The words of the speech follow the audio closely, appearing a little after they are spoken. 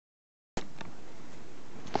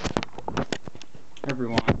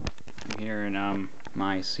Everyone, I'm here in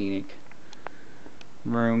my scenic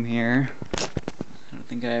room here. I don't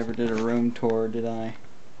think I ever did a room tour, did I?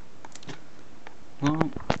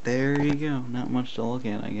 Well, there you go. Not much to look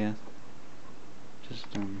at, I guess. Just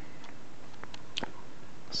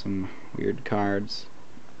some weird cards.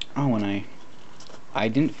 Oh, and I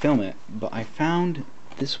didn't film it, but I found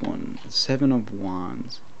this one, Seven of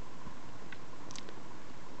Wands.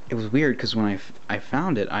 It was weird because when I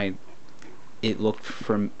found it, it looked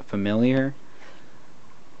familiar,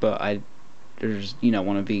 but there's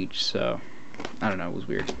one of each, so I don't know, it was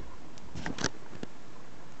weird.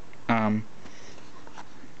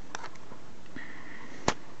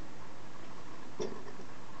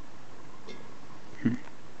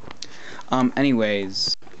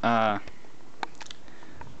 Anyways,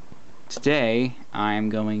 today I'm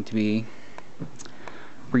going to be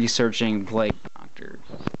researching plague doctors,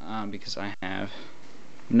 because I have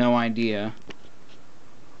no idea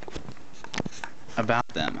about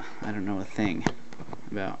them. I don't know a thing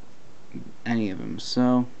about any of them,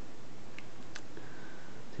 so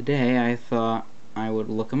today I thought I would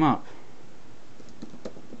look them up.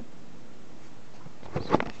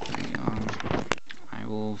 I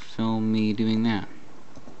will film me doing that.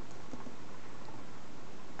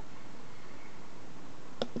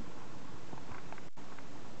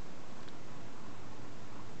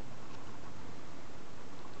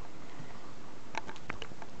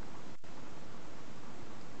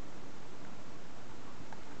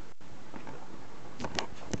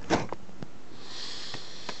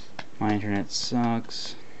 My internet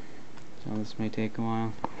sucks, so this may take a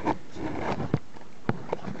while.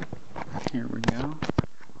 Here we go.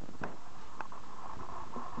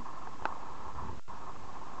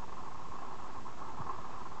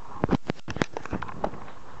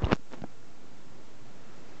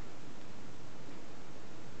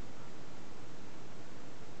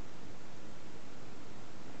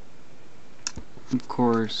 Of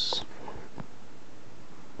course,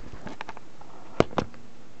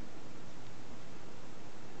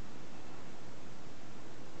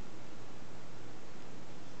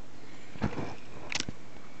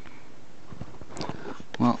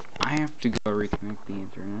 well, I have to go reconnect the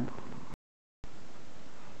internet.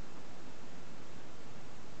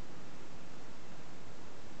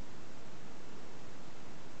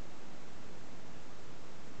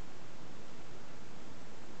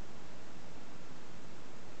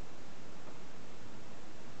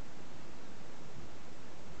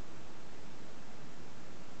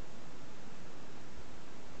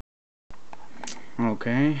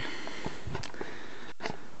 Okay.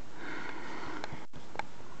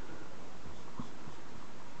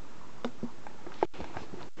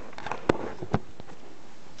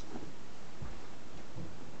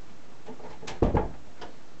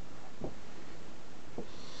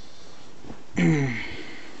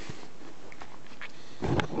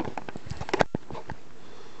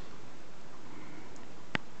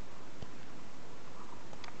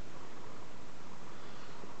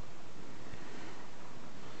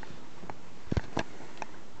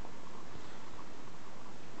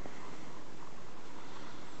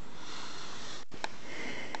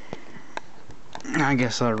 I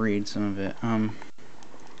guess I'll read some of it.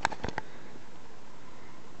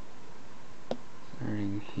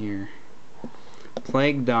 Starting here.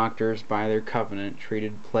 Plague doctors, by their covenant,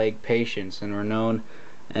 treated plague patients and were known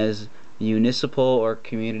as municipal or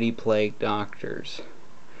community plague doctors,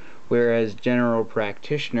 whereas general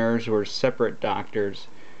practitioners were separate doctors,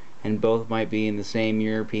 and both might be in the same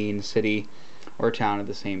European city or town at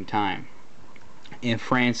the same time. In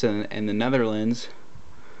France and the Netherlands,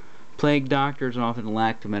 plague doctors often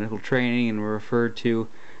lacked medical training and were referred to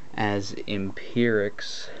as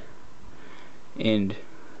empirics. And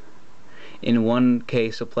in one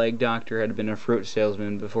case, a plague doctor had been a fruit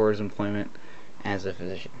salesman before his employment as a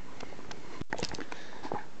physician.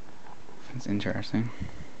 That's interesting.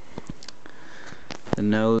 The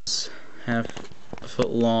nose, half a foot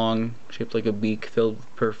long, shaped like a beak, filled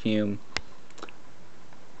with perfume,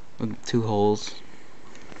 with 2 holes.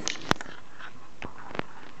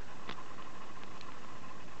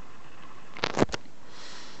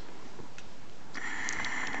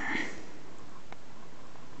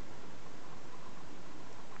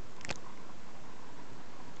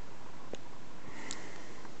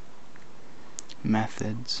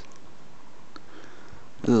 Methods.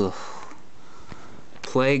 Ugh.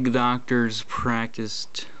 Plague doctors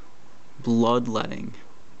practiced bloodletting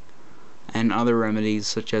and other remedies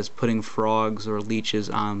such as putting frogs or leeches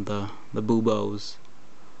on the buboes.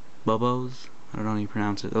 Bubos? I don't know how you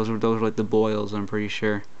pronounce it. Those were like the boils, I'm pretty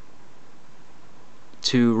sure.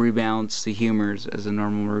 to rebalance the humors as a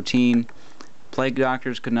normal routine. Plague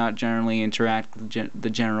doctors could not generally interact with the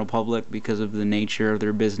general public because of the nature of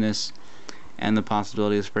their business and the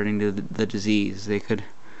possibility of spreading the disease. They could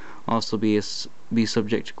also be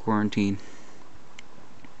subject to quarantine.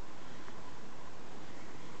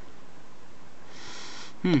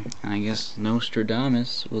 I guess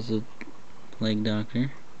Nostradamus was a plague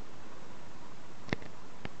doctor.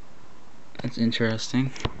 That's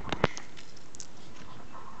interesting.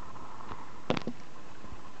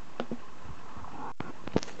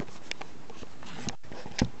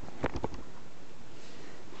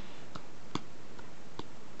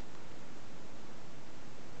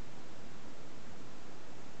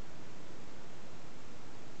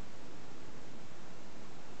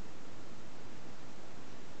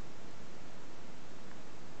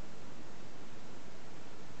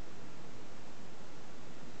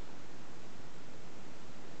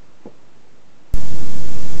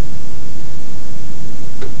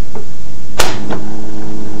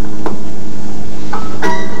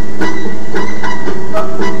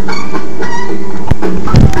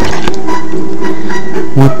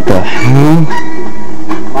 What the hell?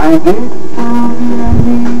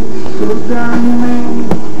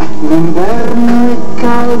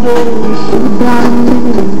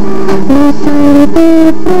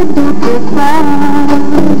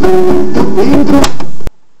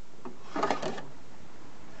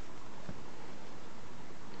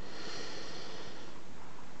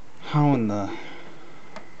 How in the...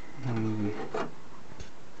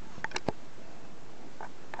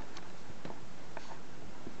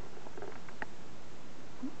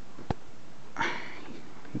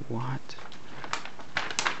 What?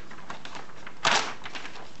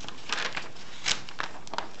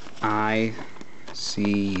 ICUM.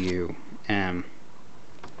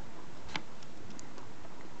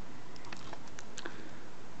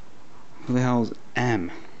 Who the hell is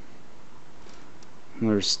M?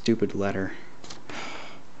 Another stupid letter.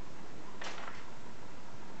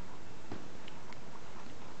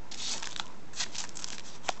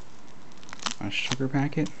 A sugar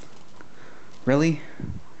packet? Really?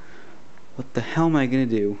 What the hell am I gonna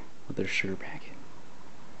do with a sugar packet?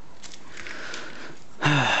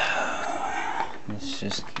 This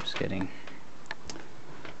just keeps getting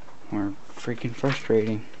more freaking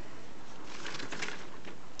frustrating.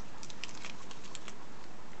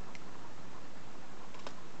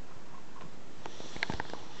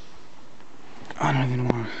 I don't even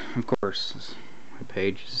want to, of course, my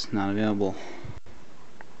page is not available.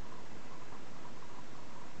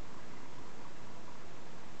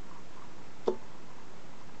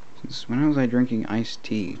 Since when was I drinking iced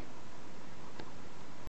tea?